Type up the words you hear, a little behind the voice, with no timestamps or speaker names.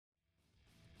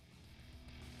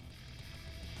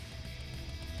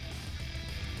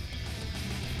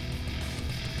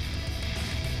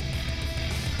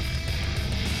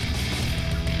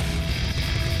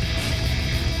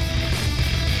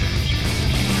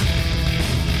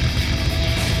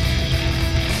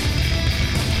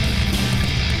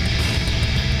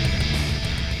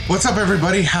What's up,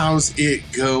 everybody? How's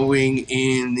it going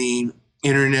in the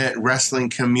internet wrestling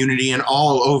community and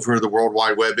all over the World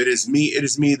Wide Web? It is me,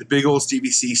 the big old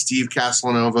Stevie C, Steve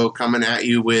Castellanovo, coming at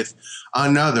you with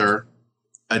another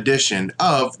edition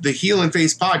of the Heel and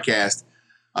Face Podcast,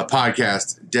 a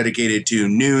podcast dedicated to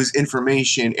news,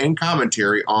 information, and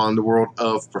commentary on the world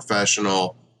of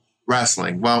professional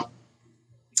wrestling. Well,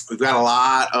 we've got a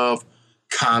lot of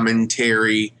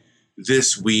commentary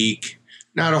this week.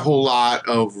 Not a whole lot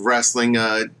of wrestling.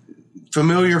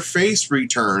 Familiar face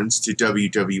returns to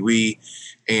WWE.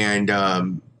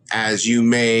 And as you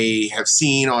may have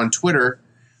seen on Twitter,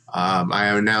 I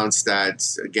announced that,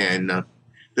 again,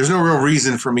 there's no real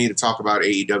reason for me to talk about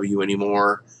AEW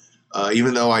anymore,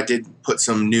 even though I did put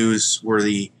some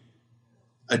newsworthy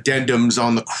addendums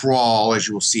on the crawl, as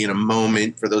you will see in a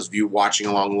moment, for those of you watching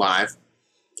along live.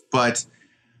 But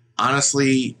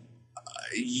honestly,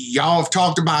 y'all have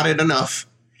talked about it enough,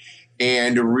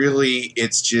 and really,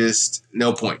 it's just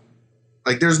no point.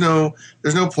 Like, there's no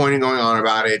point in going on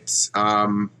about it.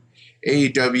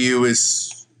 AEW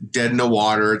is dead in the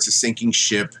water. It's a sinking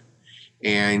ship,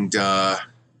 and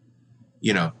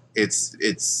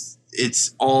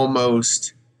it's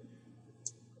almost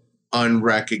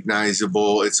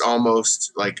unrecognizable. It's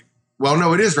almost like, well,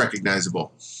 no, it is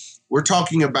recognizable. We're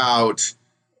talking about,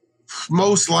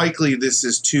 most likely this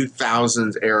is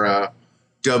 2000s era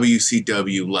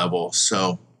WCW level.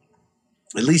 So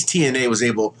at least TNA was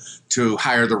able to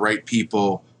hire the right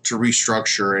people to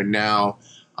restructure, and now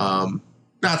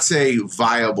not say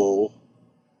viable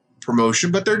promotion,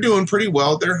 but they're doing pretty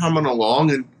well. They're humming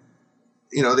along, and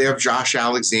they have Josh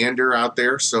Alexander out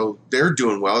there, so they're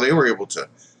doing well. They were able to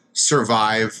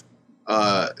survive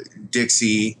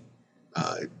Dixie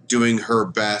doing her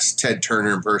best Ted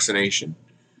Turner impersonation.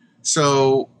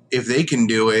 So if they can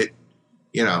do it,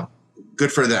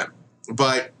 good for them.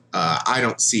 But I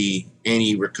don't see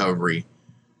any recovery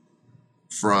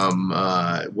from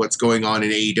what's going on in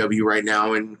AEW right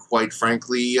now. And quite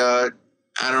frankly, I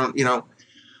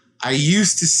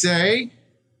used to say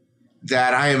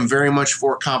that I am very much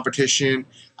for competition.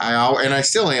 And I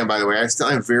still am, by the way. I still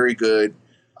am very good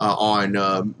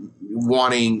on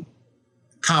wanting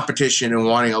competition and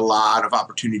wanting a lot of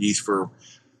opportunities for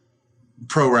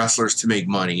pro wrestlers to make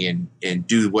money and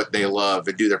do what they love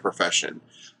and do their profession.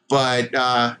 But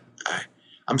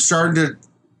I'm starting to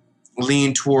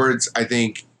lean towards, I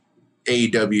think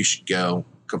AEW should go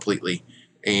completely.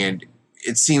 And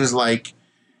it seems like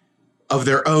of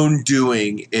their own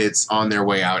doing, it's on their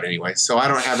way out anyway. So I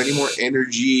don't have any more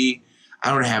energy. I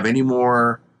don't have any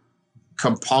more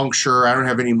compunction. I don't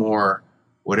have any more,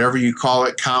 whatever you call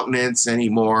it, countenance, any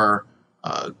more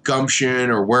gumption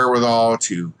or wherewithal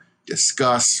to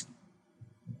discuss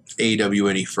AEW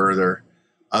any further,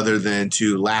 other than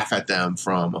to laugh at them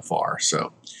from afar.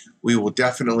 So we will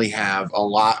definitely have a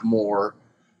lot more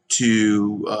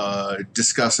to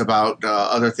discuss about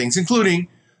other things, including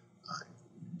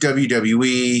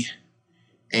WWE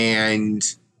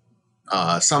and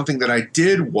something that I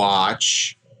did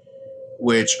watch,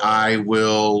 which I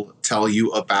will tell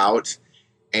you about.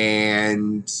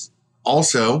 And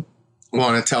also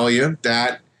want to tell you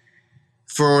that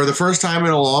for the first time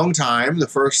in a long time, the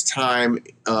first time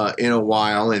in a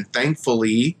while, and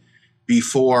thankfully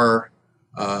before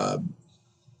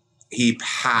he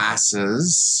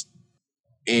passes,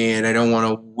 and I don't want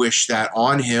to wish that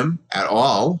on him at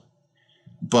all,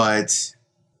 but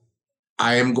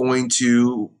I am going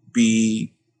to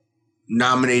be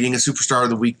nominating a Superstar of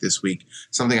the Week this week,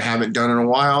 something I haven't done in a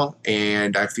while,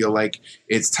 and I feel like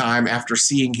it's time, after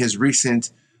seeing his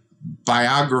recent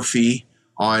biography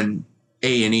on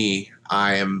A&E.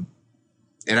 And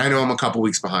I know I'm a couple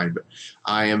weeks behind, but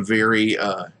I am very,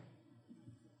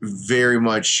 very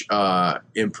much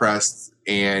impressed,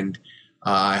 and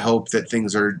I hope that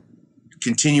things are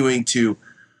continuing to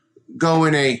go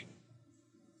in a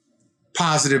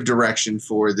positive direction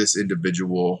for this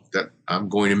individual that I'm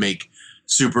going to make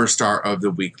Superstar of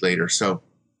the Week later. So,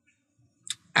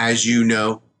 as you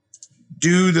know,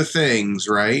 do the things,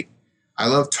 right? I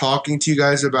love talking to you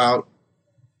guys about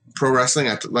pro wrestling.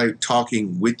 I like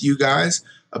talking with you guys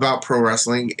about pro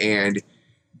wrestling, and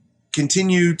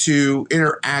continue to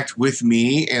interact with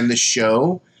me and the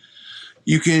show.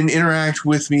 You can interact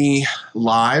with me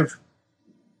live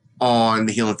on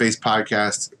the Heel and Face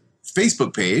Podcast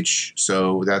Facebook page,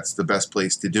 so that's the best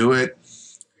place to do it.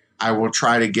 I will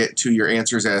try to get to your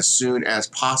answers as soon as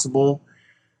possible,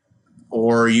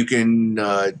 or you can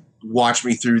watch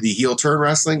me through the Heel Turn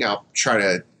Wrestling. I'll try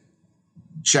to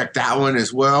check that one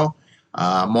as well.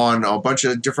 I'm on a bunch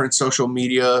of different social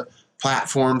media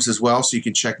platforms as well, so you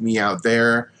can check me out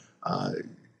there.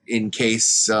 in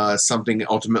case something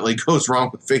ultimately goes wrong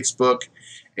with Facebook,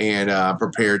 and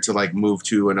prepared to like move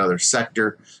to another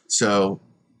sector. So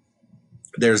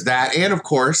there's that. And of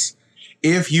course,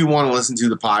 if you want to listen to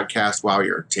the podcast while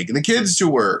you're taking the kids to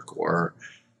work, or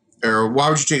why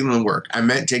would you take them to work? I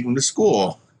meant take them to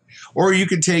school. Or you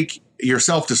could take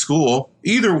yourself to school.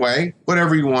 Either way,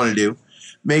 whatever you want to do,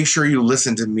 make sure you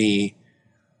listen to me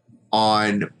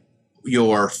on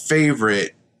your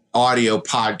favorite audio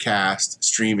podcast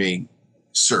streaming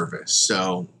service.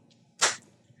 So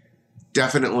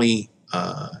definitely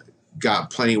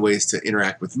got plenty of ways to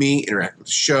interact with me, interact with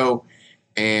the show,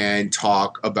 and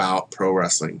talk about pro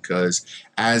wrestling. Because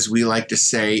as we like to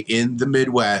say in the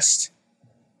Midwest,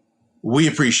 we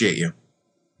appreciate you.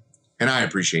 And I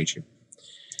appreciate you.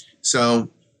 So,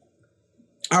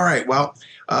 all right, well,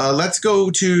 let's go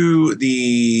to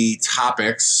the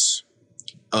topics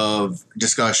of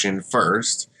discussion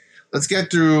first. Let's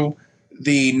get through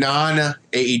the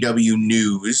non-AEW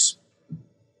news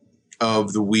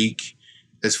of the week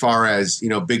as far as,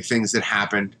 big things that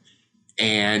happened.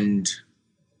 And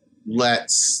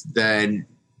let's then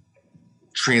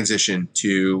transition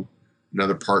to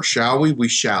another part, shall we? We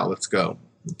shall. Let's go.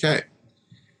 Okay.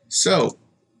 So,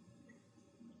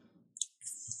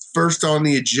 first on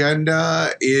the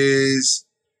agenda is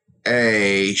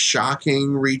a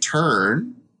shocking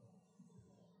return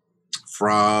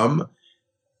from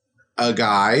a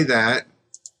guy that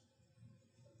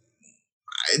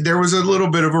there was a little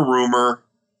bit of a rumor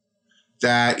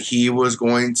that he was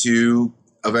going to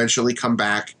eventually come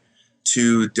back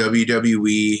to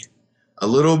WWE, a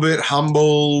little bit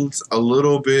humbled, a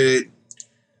little bit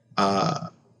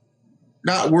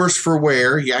not worse for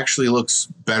wear. He actually looks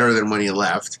better than when he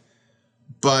left.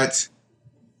 But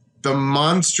the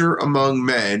monster among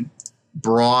men,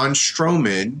 Braun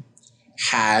Strowman,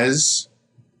 has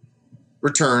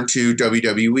returned to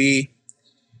WWE.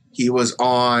 He was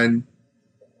on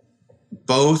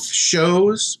both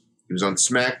shows. He was on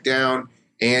SmackDown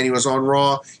and he was on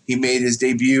Raw. He made his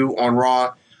debut on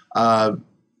Raw.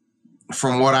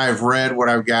 From what I've read, what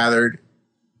I've gathered,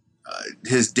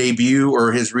 his debut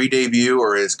or his re-debut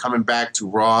or his coming back to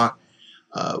Raw,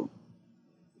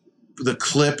 the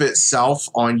clip itself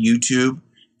on YouTube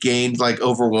gained like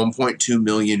over 1.2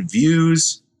 million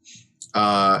views.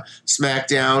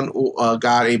 SmackDown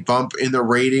got a bump in the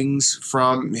ratings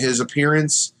from his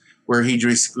appearance, where he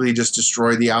basically just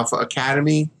destroyed the Alpha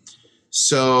Academy.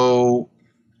 So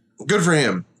good for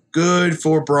him. Good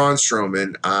for Braun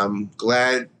Strowman. I'm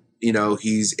glad,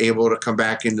 he's able to come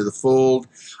back into the fold.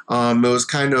 It was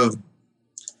kind of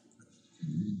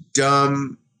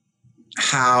dumb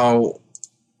how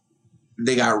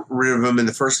they got rid of him in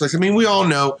the first place. I mean, we all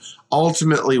know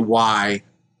ultimately why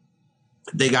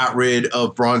they got rid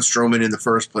of Braun Strowman in the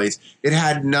first place. It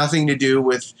had nothing to do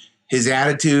with his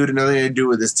attitude, nothing to do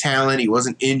with his talent. He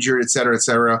wasn't injured, et cetera, et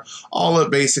cetera. All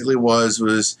it basically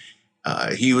was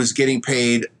he was getting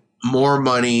paid more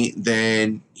money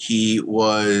than he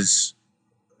was,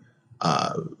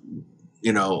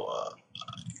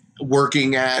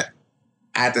 working at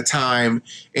the time.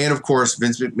 And of course,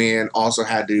 Vince McMahon also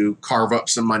had to carve up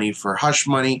some money for hush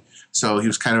money. So he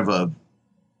was kind of a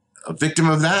victim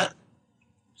of that.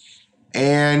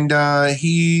 And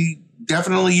he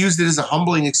definitely used it as a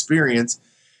humbling experience.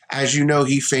 As you know,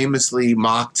 he famously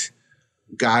mocked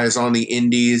guys on the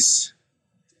indies.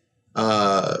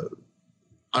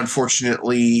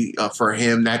 Unfortunately for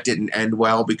him, that didn't end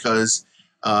well, because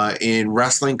in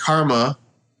Wrestling Karma,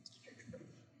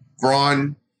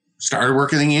 Braun started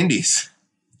working the indies.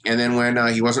 And then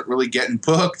when he wasn't really getting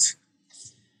booked,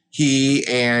 he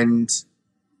and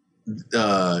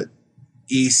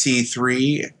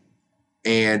EC3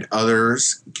 and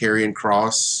others, Karrion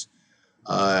Kross,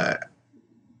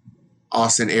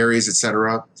 Austin Aries,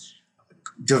 etc.,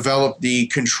 developed the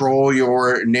Control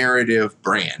Your Narrative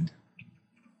brand.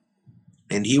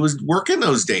 And he was working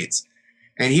those dates.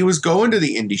 And he was going to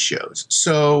the indie shows.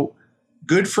 So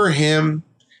good for him.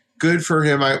 Good for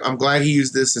him. I'm glad he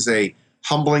used this as a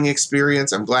humbling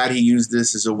experience. I'm glad he used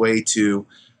this as a way to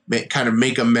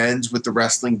make amends with the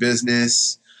wrestling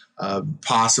business,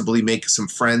 possibly make some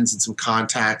friends and some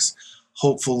contacts.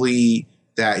 Hopefully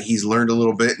that he's learned a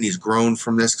little bit and he's grown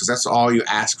from this, because that's all you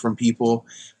ask from people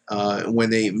when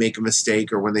they make a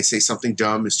mistake or when they say something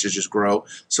dumb, is to just grow.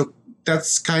 So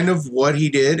that's kind of what he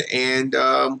did, and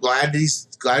I'm glad he's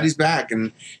back,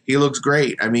 and he looks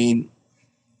great. I mean,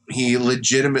 he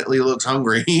legitimately looks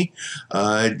hungry.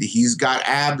 He's got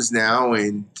abs now,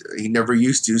 and he never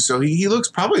used to. So he looks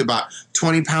probably about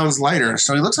 20 pounds lighter.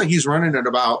 So he looks like he's running at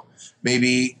about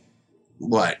maybe,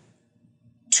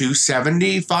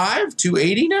 275,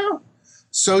 280 now?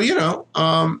 So, he's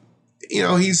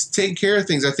taking care of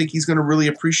things. I think he's going to really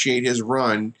appreciate his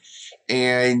run.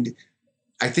 And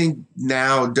I think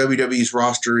now WWE's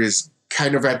roster is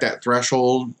kind of at that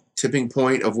threshold tipping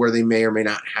point of where they may or may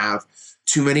not have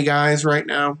too many guys right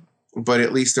now. But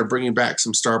at least they're bringing back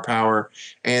some star power,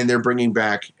 and they're bringing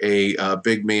back a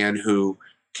big man who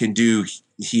can do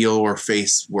heel or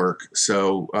face work.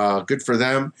 So good for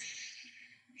them.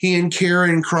 He and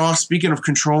Karen Cross, speaking of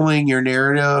controlling your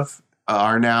narrative,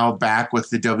 are now back with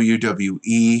the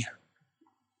WWE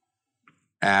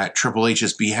at Triple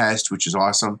H's behest, which is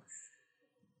awesome.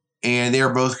 And they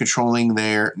are both controlling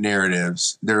their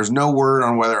narratives. There's no word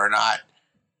on whether or not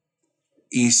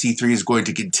EC3 is going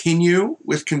to continue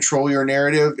with Control Your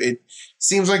Narrative. It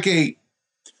seems like a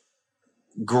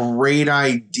great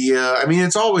idea. I mean,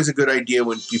 it's always a good idea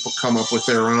when people come up with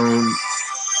their own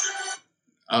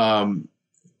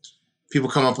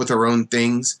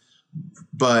things,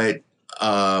 but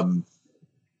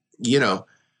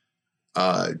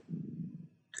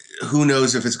who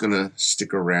knows if it's going to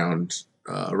stick around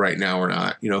right now or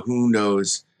not? Who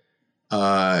knows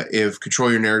if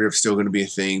Control Your Narrative is still going to be a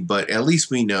thing, but at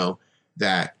least we know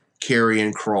that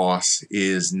Karrion Kross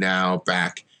is now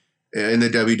back in the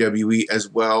WWE, as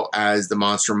well as the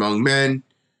Monster Among Men.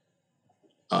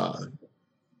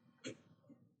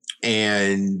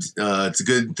 And it's a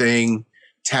good thing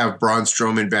to have Braun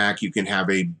Strowman back. You can have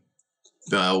a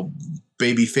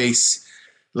baby face.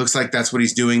 Looks like that's what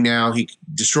he's doing now. He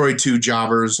destroyed 2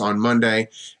 jobbers on Monday,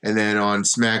 and then on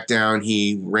SmackDown,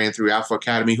 he ran through Alpha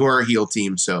Academy, who are a heel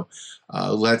team. So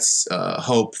let's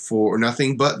hope for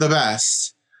nothing but the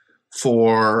best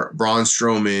for Braun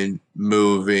Strowman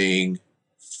moving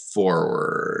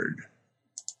forward.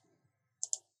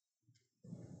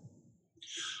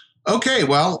 Okay,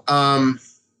 well,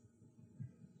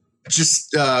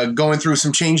 just going through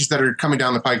some changes that are coming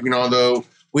down the pike. Although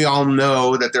we all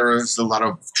know that there is a lot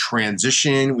of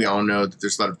transition. We all know that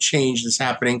there's a lot of change that's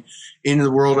happening in the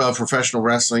world of professional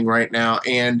wrestling right now.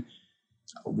 And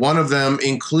one of them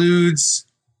includes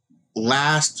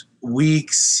last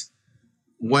week's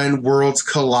When Worlds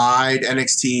Collide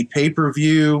NXT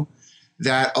pay-per-view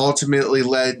that ultimately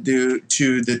led to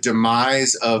the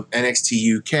demise of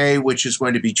NXT UK, which is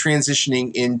going to be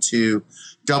transitioning into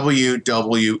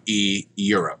WWE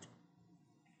Europe.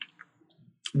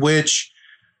 Which,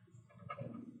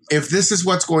 if this is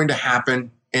what's going to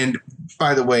happen, and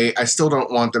by the way, I still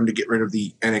don't want them to get rid of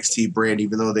the NXT brand,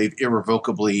 even though they've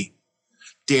irrevocably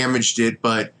damaged it.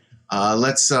 But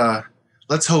let's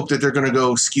hope that they're going to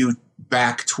go skew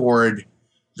back toward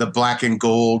the black and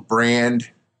gold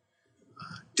brand.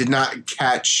 Did not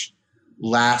catch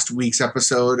last week's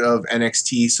episode of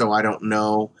NXT, so I don't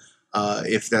know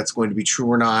if that's going to be true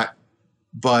or not.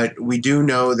 But we do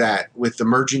know that with the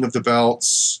merging of the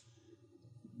belts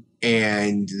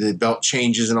and the belt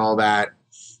changes and all that,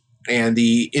 and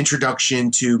the introduction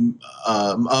to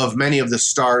of many of the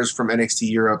stars from NXT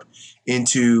Europe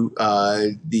into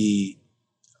the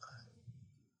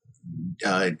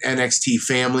NXT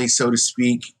family, so to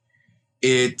speak,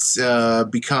 it's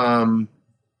become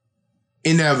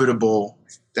inevitable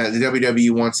that the WWE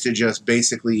wants to just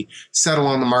basically settle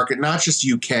on the market, not just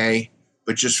UK,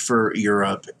 but just for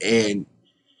Europe. And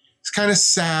it's kind of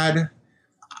sad.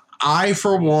 I,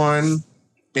 for one,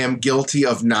 am guilty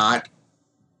of not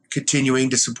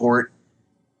continuing to support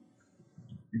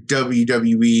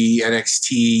WWE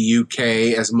NXT UK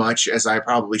as much as I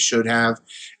probably should have.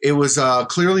 It was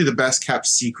clearly the best kept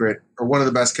secret, or one of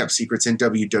the best kept secrets in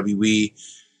WWE.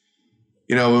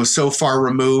 It was so far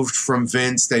removed from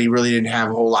Vince that he really didn't have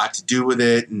a whole lot to do with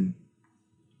it. And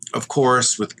of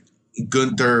course, with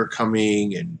Gunther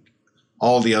coming and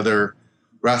all the other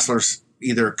wrestlers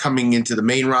either coming into the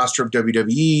main roster of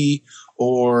WWE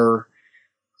or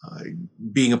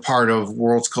being a part of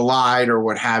Worlds Collide or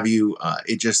what have you,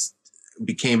 it just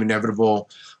became inevitable.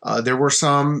 There were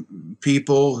some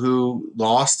people who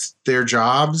lost their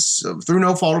jobs through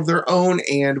no fault of their own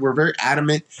and were very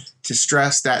adamant to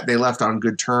stress that they left on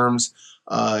good terms.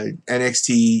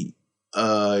 NXT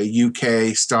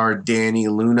UK star Dani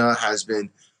Luna has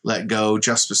been let go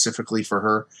just specifically for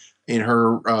her in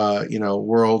her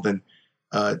world, and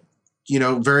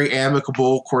very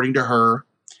amicable according to her.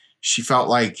 She felt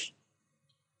like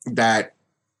that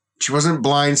she wasn't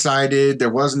blindsided. There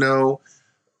was no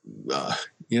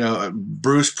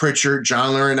Bruce Pritchard,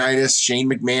 John Laurinaitis, Shane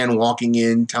McMahon walking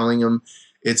in telling him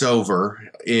it's over.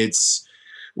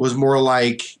 Was more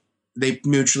like they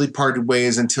mutually parted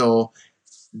ways until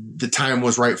the time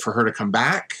was right for her to come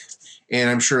back. And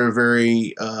I'm sure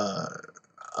very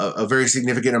a very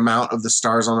significant amount of the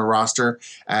stars on the roster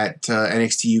at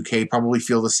NXT UK probably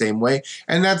feel the same way,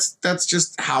 and that's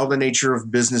just how the nature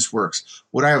of business works.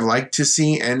 Would I have liked to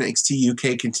see NXT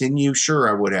UK continue? Sure,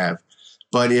 I would have,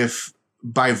 but if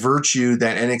by virtue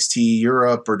that NXT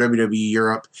Europe or WWE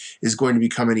Europe is going to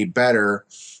become any better,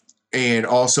 and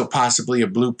also possibly a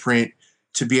blueprint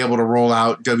to be able to roll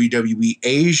out WWE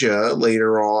Asia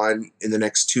later on in the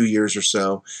next 2 years or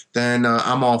so, then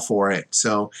I'm all for it.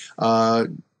 So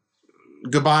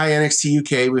goodbye NXT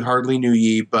UK. We hardly knew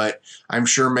ye, but I'm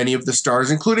sure many of the stars,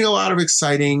 including a lot of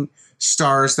exciting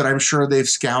stars that I'm sure they've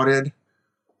scouted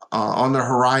on the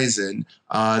horizon.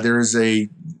 There's a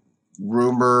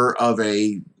rumor of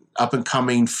a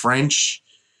up-and-coming French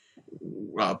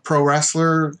pro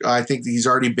wrestler. I think he's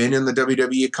already been in the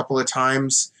WWE a couple of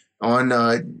times on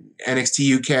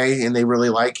NXT UK, and they really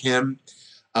like him.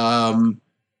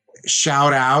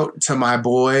 Shout out to my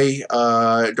boy.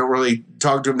 Don't really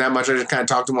talk to him that much. I just kind of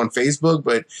talked to him on Facebook,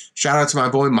 but shout out to my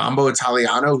boy Mambo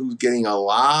Italiano, who's getting a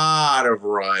lot of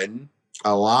run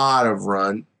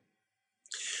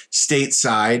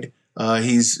stateside.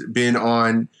 He's been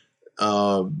on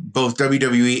both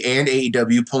WWE and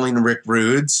AEW, pulling Rick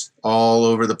Rudes all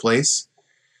over the place.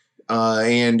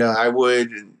 And I would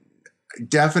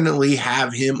definitely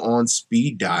have him on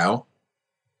speed dial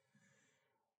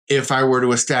if I were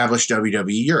to establish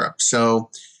WWE Europe. So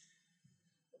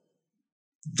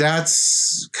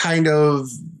that's kind of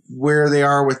where they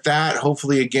are with that.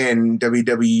 Hopefully, again,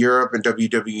 WWE Europe and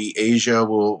WWE Asia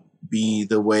will be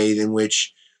the way in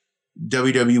which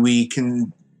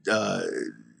WWE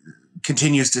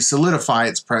continues to solidify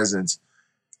its presence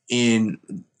in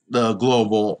the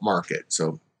global market.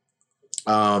 So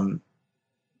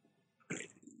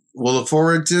we'll look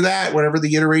forward to that, whatever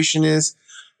the iteration is.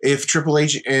 If Triple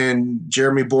H and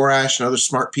Jeremy Borash and other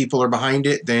smart people are behind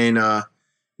it, then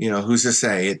who's to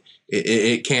say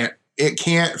it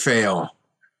can't fail.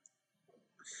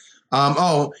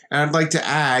 And I'd like to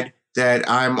add that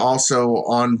I'm also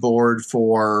on board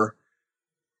for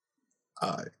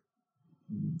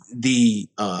the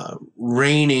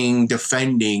reigning,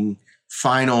 defending,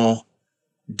 final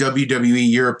WWE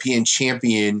European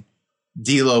champion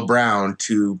D'Lo Brown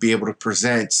to be able to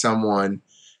present someone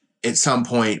at some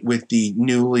point with the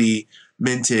newly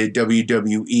minted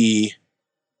WWE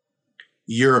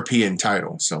European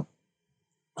title. So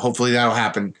hopefully that'll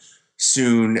happen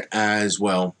soon as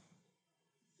well.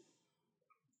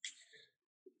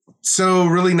 So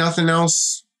really nothing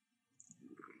else,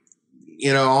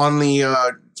 on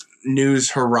the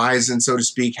news horizon, so to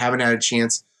speak. Haven't had a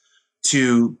chance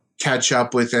to catch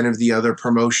up with any of the other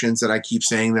promotions that I keep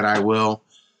saying that I will.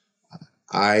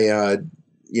 I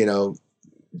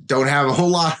don't have a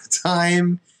whole lot of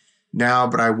time now,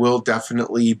 but I will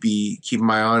definitely be keeping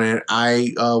my eye on it.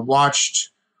 I watched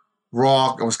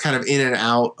Raw. I was kind of in and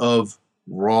out of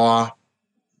Raw,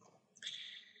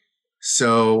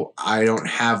 so I don't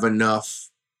have enough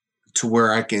to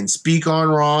where I can speak on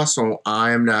Raw, so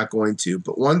I am not going to.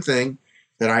 But one thing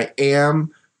that I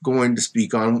am going to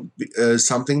speak on is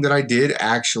something that I did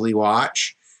actually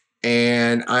watch,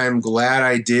 and I'm glad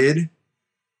I did,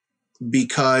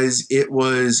 because it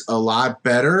was a lot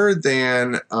better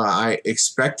than I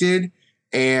expected,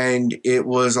 and it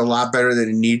was a lot better than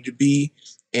it needed to be,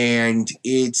 and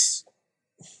it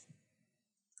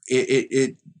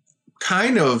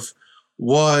kind of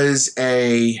was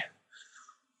a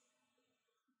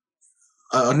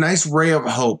nice ray of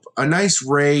hope, a nice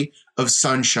ray of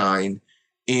sunshine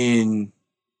in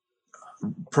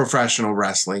professional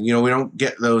wrestling. We don't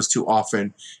get those too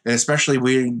often, and especially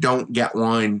we don't get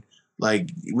one.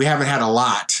 Like, we haven't had a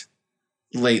lot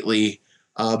lately,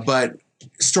 but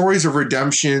stories of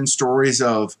redemption, stories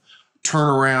of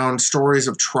turnaround, stories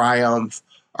of triumph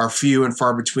are few and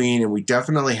far between, and we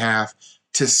definitely have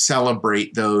to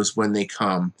celebrate those when they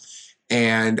come.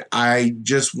 And I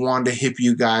just wanted to hip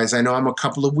you guys. I know I'm a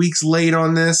couple of weeks late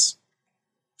on this,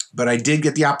 but I did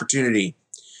get the opportunity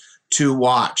to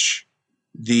watch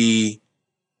the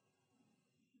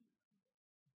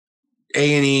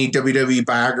A&E WWE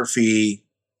Biography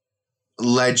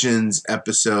Legends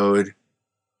episode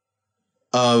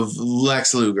of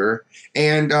Lex Luger.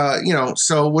 And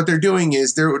so what they're doing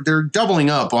is they're doubling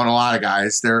up on a lot of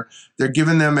guys. They're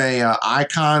giving them a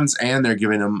icons, and they're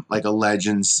giving them like a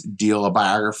Legends deal, a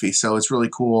biography. So it's really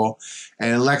cool.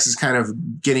 And Lex is kind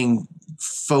of getting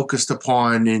focused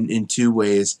upon in two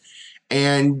ways.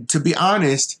 And to be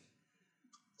honest,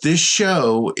 this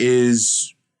show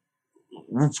is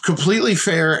completely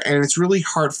fair, and it's really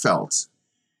heartfelt.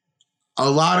 A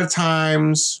lot of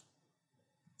times,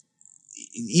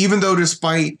 even though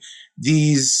despite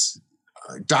these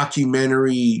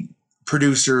documentary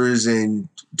producers and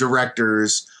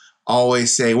directors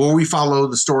always say, well, we follow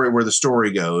the story where the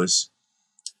story goes,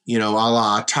 a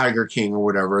la Tiger King or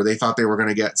whatever. They thought they were going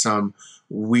to get some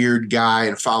weird guy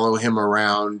and follow him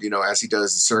around, as he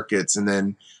does the circuits. And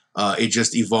then it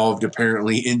just evolved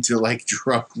apparently into like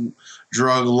drug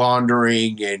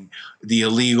laundering and the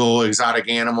illegal exotic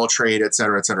animal trade, et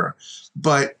cetera, et cetera.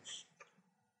 But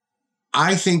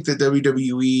I think that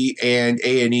WWE and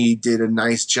A&E did a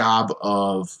nice job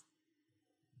of,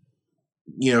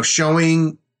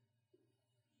 showing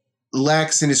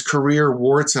Lex and his career,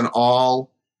 warts and all,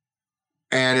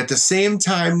 and at the same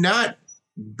time not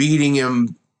beating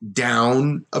him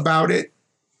down about it.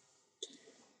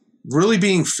 Really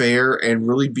being fair and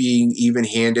really being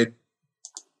even-handed.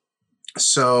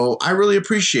 So I really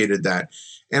appreciated that.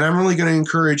 And I'm really going to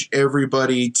encourage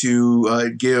everybody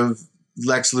to give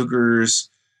Lex Luger's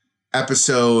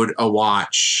episode a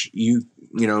watch.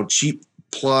 Cheap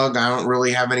plug. I don't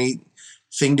really have anything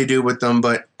to do with them,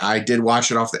 but I did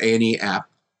watch it off the A&E app.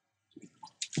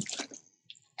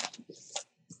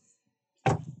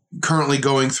 Currently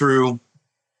going through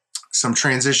some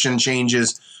transition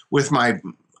changes with my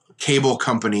cable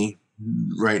company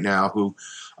right now, who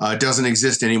doesn't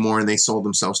exist anymore, and they sold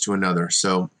themselves to another.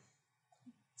 So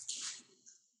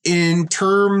in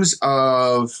terms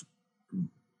of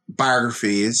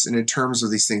biographies and in terms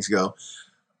of these things go,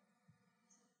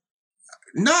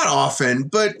 not often,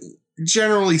 but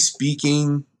generally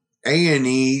speaking,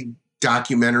 A&E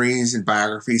documentaries and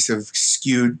biographies have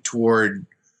skewed toward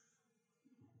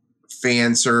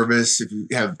fan service. If you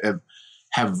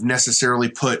have necessarily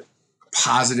put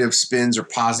positive spins or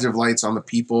positive lights on the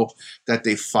people that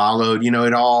they followed,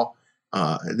 it all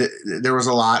there was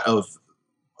a lot of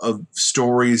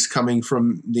stories coming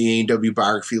from the AEW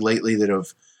biography lately that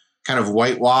have kind of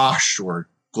whitewashed or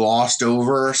glossed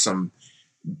over some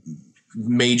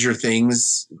major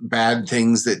things, bad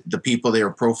things that the people they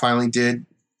were profiling did.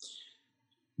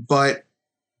 But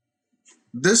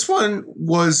this one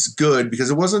was good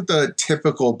because it wasn't the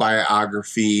typical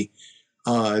biography.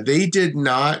 They did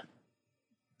not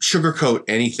sugarcoat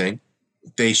anything.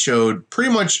 They showed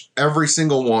pretty much every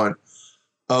single one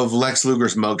of Lex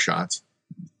Luger's mugshots.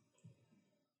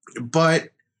 But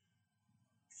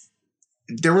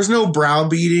there was no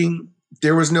browbeating.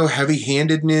 There was no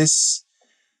heavy-handedness.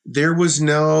 There was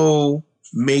no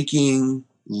making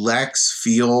Lex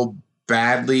feel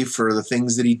badly for the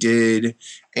things that he did.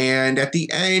 And at the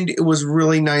end, it was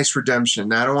really nice redemption.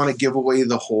 Now, I don't want to give away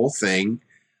the whole thing,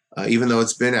 even though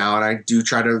it's been out. I do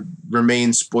try to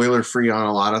remain spoiler-free on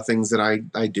a lot of things that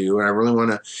I do. And I really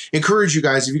want to encourage you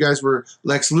guys, if you guys were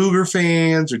Lex Luger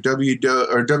fans or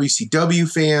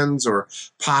WCW fans, or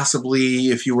possibly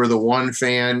if you were the one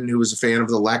fan who was a fan of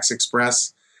the Lex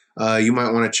Express, you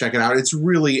might want to check it out. It's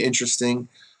really interesting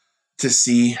to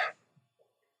see.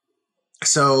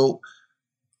 So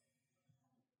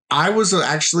I was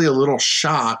actually a little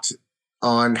shocked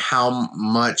on how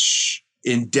much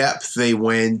in depth they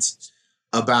went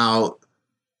about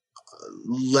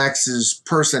Lex's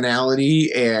personality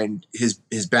and his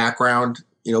background.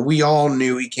 We all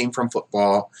knew he came from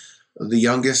football, the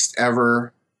youngest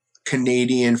ever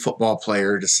Canadian football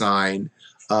player to sign.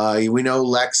 We know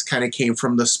Lex kind of came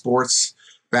from the sports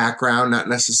background, not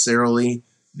necessarily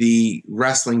the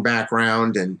wrestling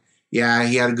background. And yeah,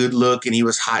 he had a good look and he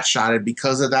was hot-shotted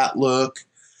because of that look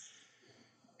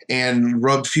and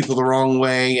rubbed people the wrong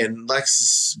way. And Lex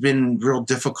has been real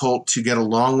difficult to get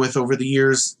along with over the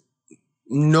years.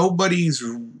 Nobody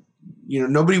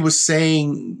was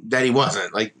saying that he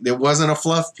wasn't. Like, there wasn't a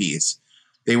fluff piece.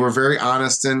 They were very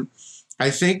honest. And I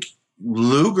think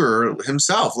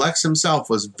Lex himself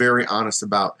was very honest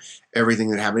about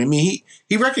everything that happened. I mean,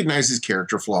 he recognized his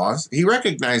character flaws. He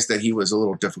recognized that he was a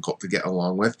little difficult to get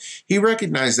along with. He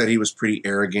recognized that he was pretty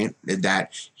arrogant and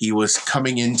that he was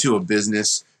coming into a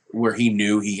business where he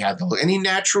knew he had the look. And he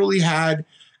naturally had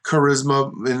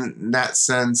charisma in that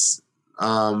sense,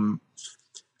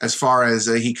 as far as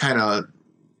he kind of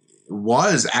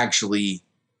was actually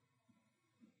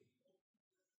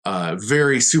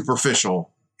very superficial.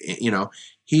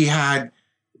 He had,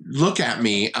 look at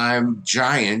me, I'm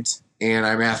giant and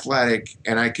I'm athletic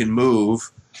and I can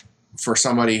move for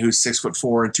somebody who's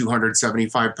 6'4" and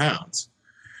 275 pounds.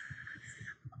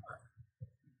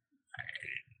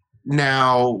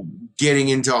 Now, getting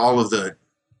into all of the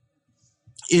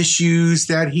issues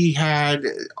that he had,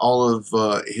 all of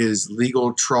his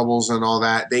legal troubles and all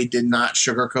that, they did not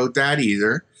sugarcoat that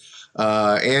either.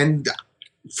 And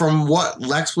from what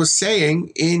Lex was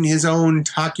saying in his own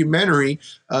documentary,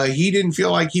 he didn't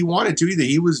feel like he wanted to either.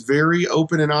 He was very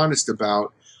open and honest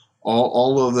about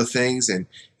all of the things. And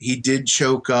he did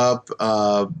choke up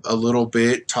a little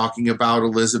bit talking about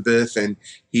Elizabeth, and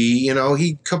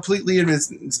he completely, and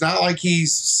it's not like he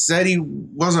said he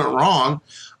wasn't wrong.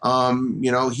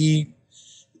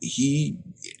 He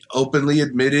openly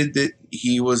admitted that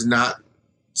he was not,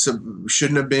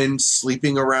 shouldn't have been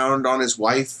sleeping around on his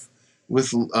wife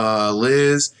with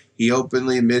Liz. He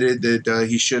openly admitted that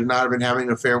he should not have been having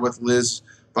an affair with Liz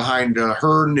behind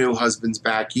her new husband's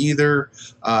back either.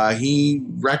 He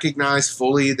recognized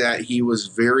fully that he was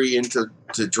very into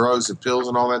drugs and pills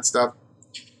and all that stuff.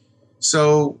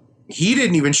 So he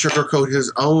didn't even sugarcoat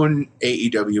his own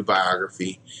AEW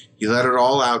biography. He let it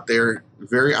all out there,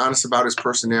 very honest about his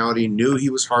personality, knew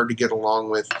he was hard to get along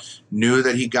with, knew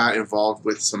that he got involved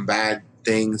with some bad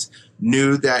things,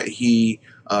 knew that he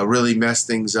really messed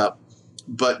things up.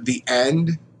 But the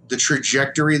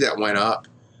trajectory that went up,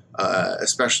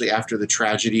 especially after the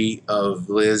tragedy of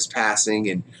Liz passing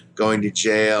and going to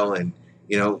jail and,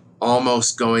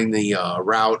 almost going the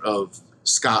route of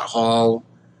Scott Hall,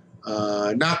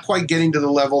 not quite getting to the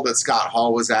level that Scott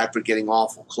Hall was at, but getting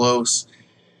awful close,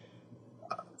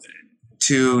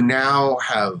 to now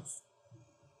have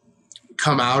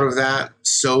come out of that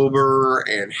sober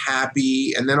and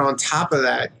happy. And then on top of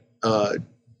that,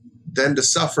 then to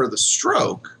suffer the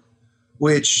stroke,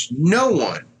 which no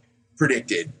one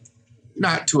predicted,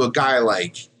 not to a guy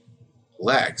like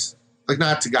Lex,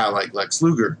 not to a guy like Lex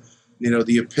Luger,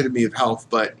 the epitome of health.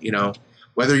 But,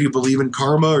 whether you believe in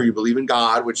karma or you believe in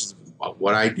God, which is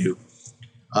what I do,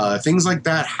 things like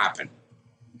that happen.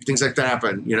 That's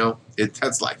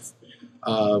life.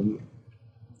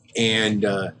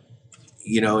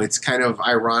 It's kind of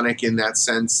ironic in that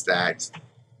sense that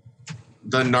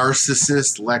the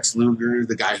narcissist Lex Luger,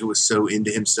 the guy who was so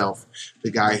into himself,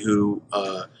 the guy who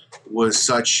was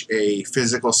such a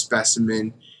physical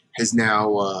specimen, has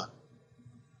now,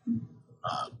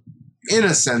 in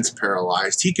a sense,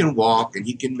 paralyzed. He can walk and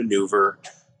he can maneuver,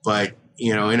 but,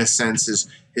 in a sense,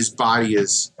 his body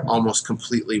is almost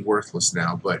completely worthless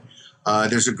now. But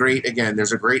there's a great end,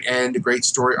 a great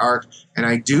story arc, and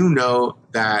I do know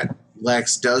that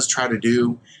Lex does try to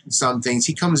do some things.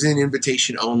 He comes in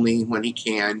invitation only when he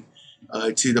can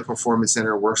to the Performance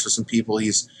Center, works with some people.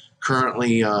 He's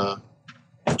currently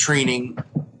training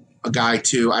a guy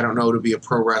too. I don't know, to be a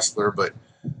pro wrestler, but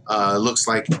looks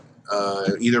like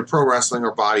either pro wrestling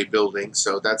or bodybuilding,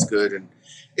 so that's good. And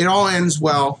it all ends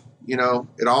well,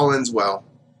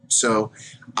 So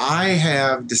I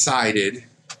have decided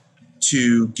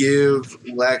to give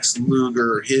Lex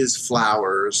Luger his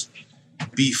flowers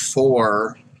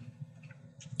before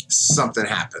something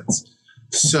happens.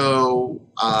 So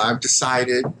I've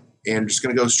decided, and I'm just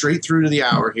going to go straight through to the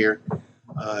hour here.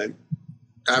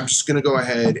 I'm just going to go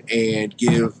ahead and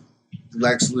give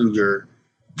Lex Luger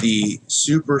the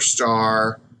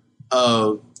Superstar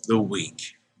of the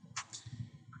Week.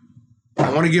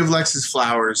 I want to give Lex his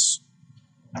flowers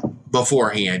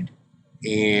beforehand,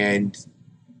 and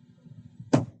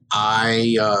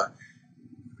I,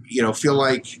 feel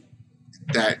like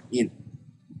that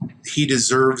he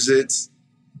deserves it.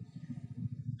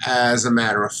 As a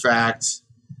matter of fact,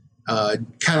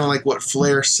 kind of like what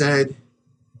Flair said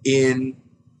in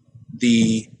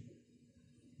the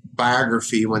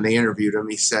biography when they interviewed him.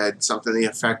 He said something to the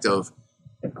effect of,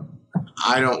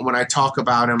 when I talk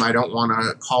about him, I don't want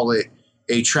to call it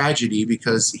a tragedy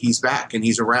because he's back and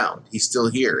he's around. He's still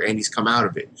here and he's come out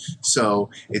of it. So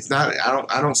it's not,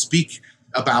 I don't speak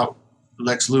about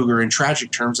Lex Luger in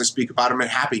tragic terms. I speak about him in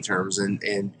happy terms.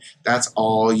 And that's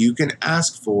all you can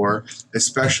ask for,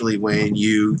 especially when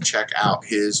you check out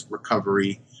his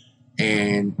recovery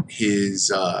and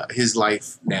his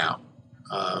life now.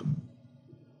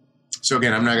 So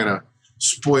again, I'm not going to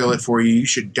spoil it for you. You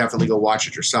should definitely go watch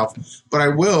it yourself. But I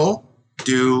will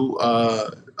do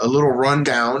a little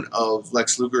rundown of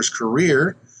Lex Luger's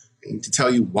career and to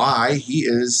tell you why he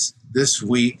is this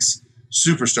week's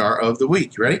Superstar of the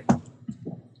Week. You ready?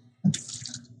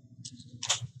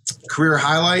 Career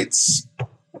highlights.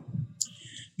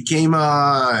 Became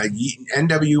a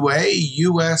NWA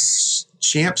US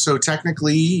champ, so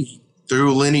technically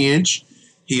through lineage,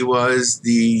 he was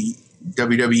the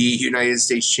WWE United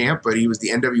States champ, but he was the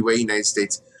NWA United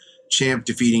States champ,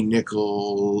 defeating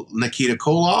Nikita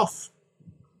Koloff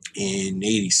in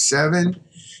 87.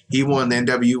 He won the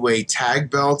NWA tag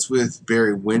belts with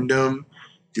Barry Windham,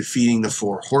 defeating the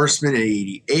Four Horsemen in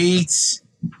 88.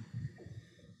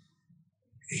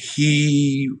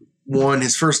 He won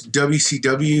his first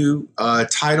WCW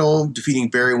title, defeating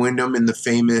Barry Windham in the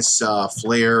famous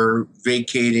Flair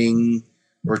vacating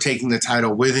or taking the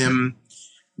title with him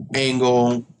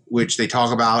angle, which they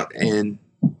talk about in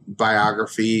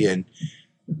Biography, and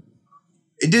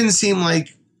it didn't seem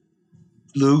like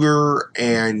Luger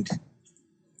and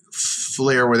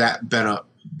Flair were that bent up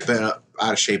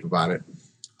out of shape about it.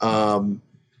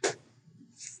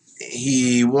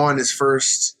 He won his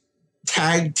first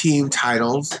tag team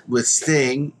titles with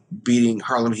Sting, beating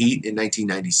Harlem Heat in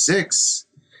 1996.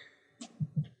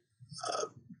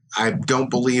 I don't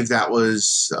believe that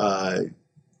was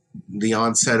the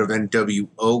onset of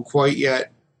NWO quite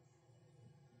yet.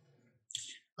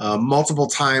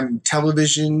 Multiple-time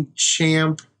television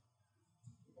champ,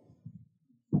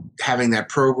 having that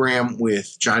program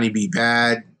with Johnny B.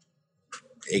 Bad,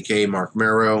 a.k.a. Mark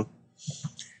Merrow.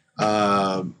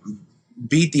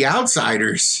 Beat the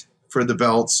Outsiders for the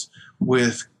belts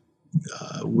with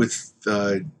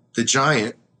the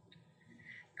Giant.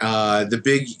 The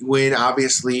big win,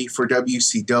 obviously, for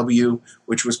WCW,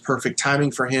 which was perfect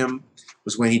timing for him,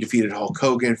 was when he defeated Hulk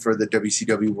Hogan for the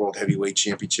WCW World Heavyweight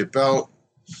Championship belt.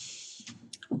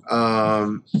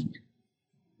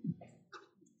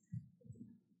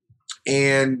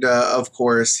 And of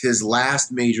course, his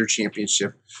last major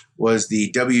championship was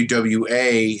the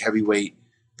WWA Heavyweight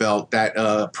belt,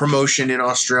 that promotion in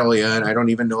Australia, and I don't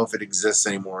even know if it exists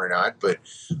anymore or not, but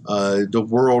the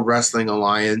World Wrestling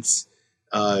Alliance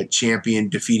champion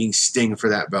defeating Sting for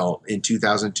that belt in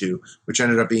 2002, which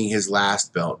ended up being his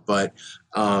last belt. But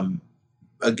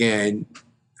again,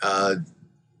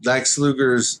 Lex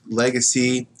Luger's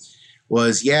legacy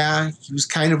was, he was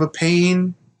kind of a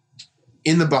pain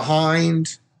in the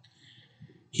behind.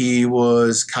 He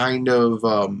was kind of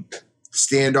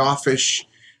standoffish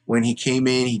when he came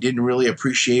in. He didn't really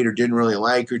appreciate or didn't really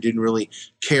like or didn't really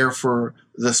care for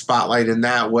the spotlight in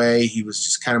that way. He was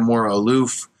just kind of more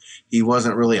aloof. He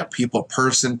wasn't really a people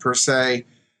person per se.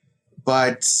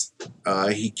 But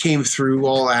he came through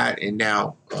all that, and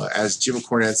now, as Jim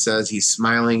Cornette says, he's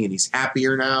smiling and he's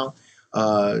happier now.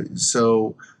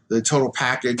 So the total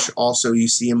package, also, you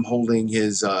see him holding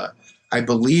his, I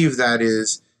believe that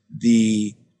is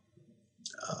the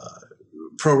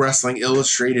Pro Wrestling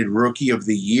Illustrated Rookie of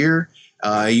the Year.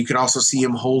 You can also see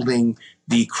him holding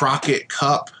the Crockett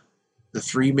Cup, the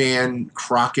 3-man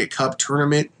Crockett Cup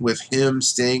tournament with him,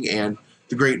 Sting, and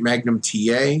the great Magnum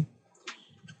TA.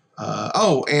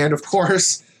 And of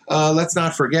course, let's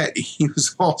not forget, he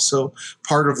was also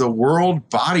part of the World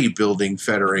Bodybuilding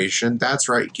Federation. That's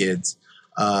right, kids.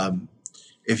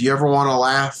 If you ever want to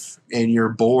laugh and you're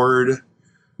bored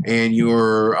and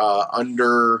you're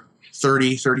under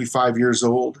 30, 35 years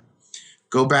old,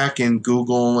 go back and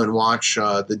Google and watch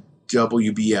the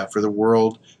WBF, or the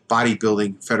World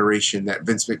Bodybuilding Federation, that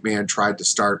Vince McMahon tried to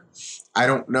start. I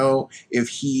don't know if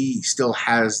he still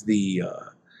has the...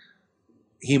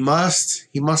 He must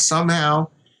somehow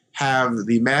have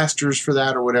the masters for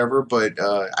that or whatever, but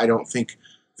I don't think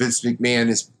Vince McMahon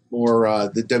is, or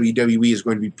the WWE is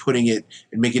going to be putting it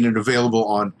and making it available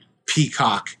on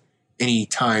Peacock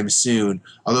anytime soon,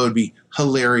 although it'd be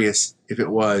hilarious if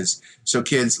it was. So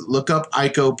kids, look up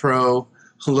Ico Pro,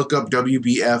 look up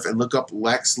WBF, and look up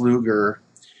Lex Luger,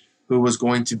 who was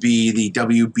going to be the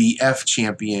WBF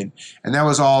champion. And that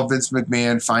was all Vince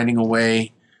McMahon finding a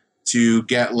way to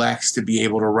get Lex to be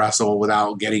able to wrestle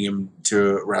without getting him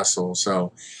to wrestle.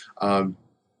 So kind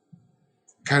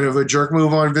of a jerk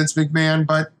move on Vince McMahon,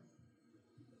 but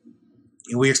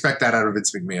we expect that out of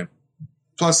Vince McMahon.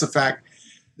 Plus the fact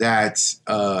that,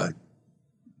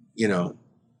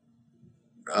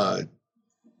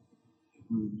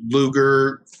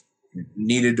 Luger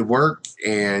needed to work,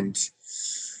 and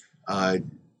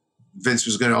Vince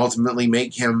was going to ultimately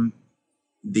make him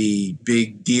the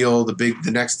big deal,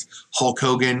 the next Hulk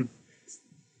Hogan,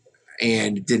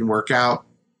 and it didn't work out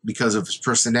because of his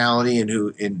personality and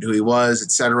who he was,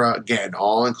 etc. Again,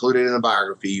 all included in the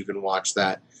biography. You can watch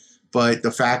that. But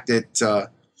the fact that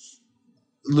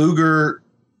Luger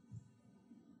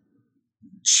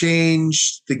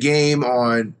changed the game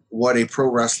on what a pro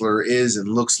wrestler is and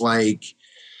looks like.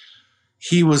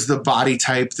 He was the body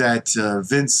type that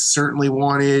Vince certainly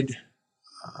wanted.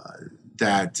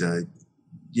 That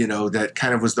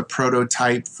kind of was the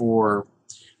prototype for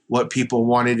what people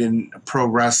wanted in a pro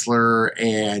wrestler,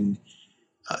 and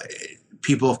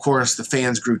people, of course, the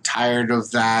fans grew tired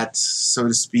of that, so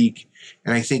to speak.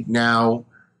 And I think now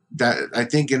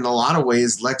in a lot of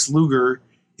ways, Lex Luger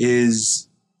is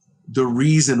the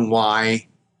reason why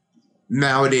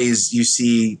nowadays you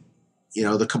see,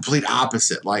 the complete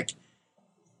opposite. Like,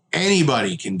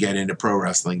 anybody can get into pro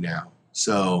wrestling now.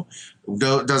 So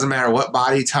it doesn't matter what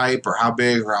body type or how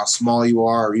big or how small you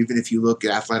are, or even if you look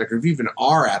athletic or if you even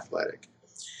are athletic.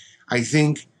 I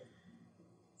think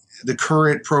the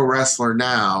current pro wrestler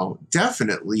now,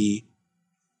 definitely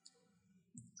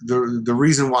the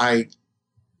reason why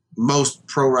most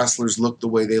pro wrestlers look the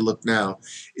way they look now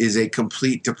is a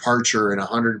complete departure and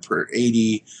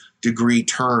 180-degree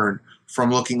turn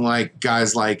from looking like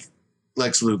guys like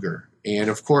Lex Luger. And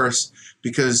of course,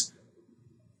 because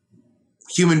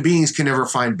human beings can never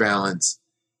find balance,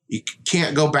 you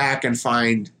can't go back and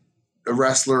find a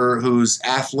wrestler who's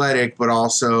athletic but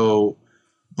also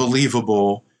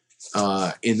believable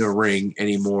in the ring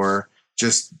anymore.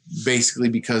 Just basically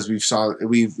because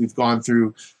we've gone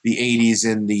through the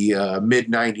 80s and the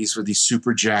mid 90s with these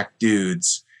super jacked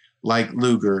dudes like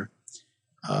Luger,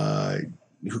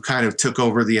 who kind of took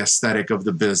over the aesthetic of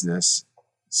the business.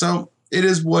 So it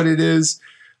is what it is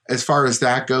as far as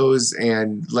that goes.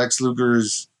 And Lex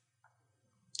Luger's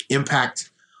impact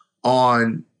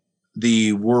on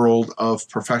the world of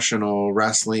professional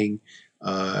wrestling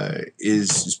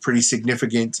is pretty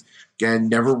significant. Again,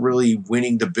 never really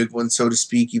winning the big one, so to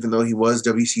speak, even though he was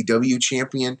WCW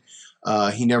champion.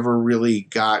 He never really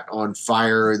got on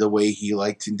fire the way he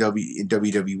liked in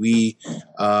WWE.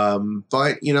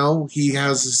 But, he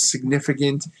has a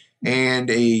significant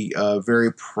and a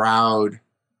very proud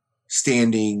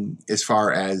standing as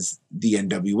far as the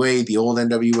NWA, the old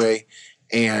NWA,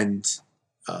 and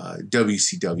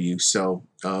WCW. So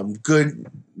good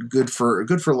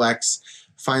for Lex,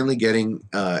 finally getting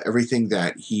everything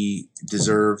that he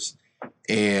deserves,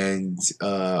 and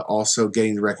also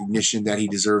getting the recognition that he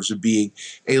deserves of being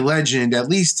a legend, at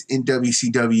least in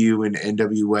WCW and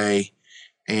NWA,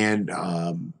 and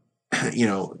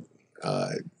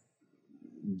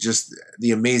just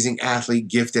the amazing athlete,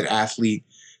 gifted athlete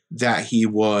that he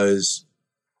was.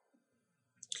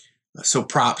 So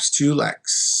props to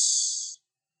Lex.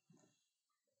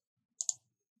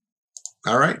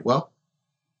 All right, well,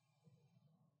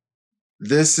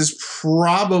 this is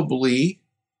probably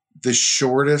the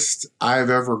shortest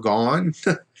I've ever gone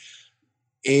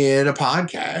in a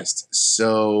podcast.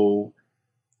 So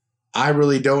I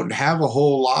really don't have a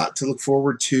whole lot to look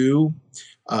forward to.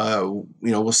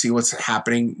 We'll see what's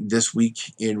happening this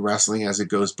week in wrestling as it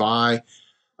goes by.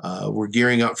 We're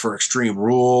gearing up for Extreme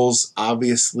Rules.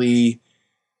 Obviously,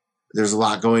 there's a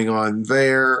lot going on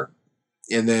there.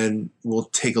 And then we'll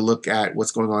take a look at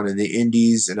what's going on in the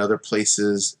Indies and other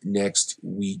places next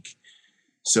week.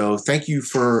 So thank you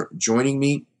for joining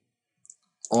me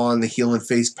on the Heel and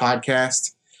Face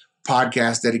podcast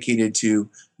dedicated to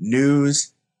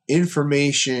news,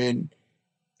 information,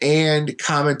 and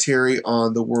commentary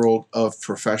on the world of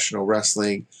professional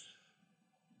wrestling.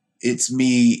 It's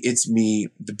me,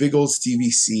 the big old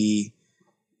Stevie C,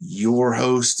 your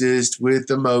hostess with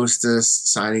the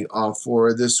mostest, signing off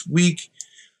for this week.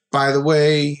 By the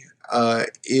way,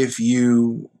 if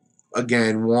you,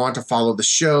 again, want to follow the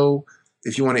show,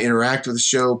 if you want to interact with the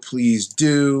show, please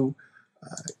do.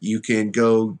 You can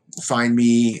go find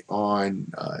me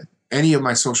on any of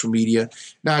my social media,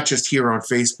 not just here on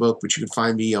Facebook, but you can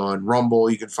find me on Rumble.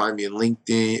 You can find me on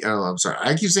LinkedIn. Oh, I'm sorry.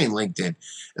 I keep saying LinkedIn.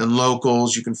 And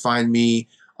Locals. You can find me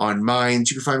on Minds.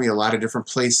 You can find me a lot of different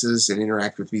places and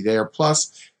interact with me there.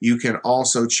 Plus, you can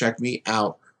also check me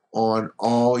out on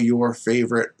all your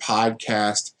favorite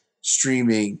podcast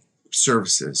streaming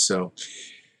services. So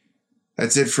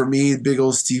that's it for me, big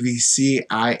old Stevie C.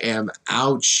 I am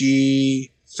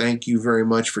ouchie. Thank you very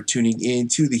much for tuning in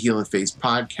to the Heel and Face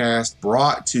podcast,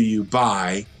 brought to you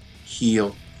by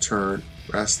Heel Turn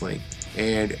Wrestling.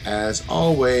 And as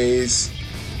always,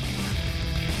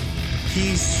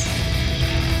 peace.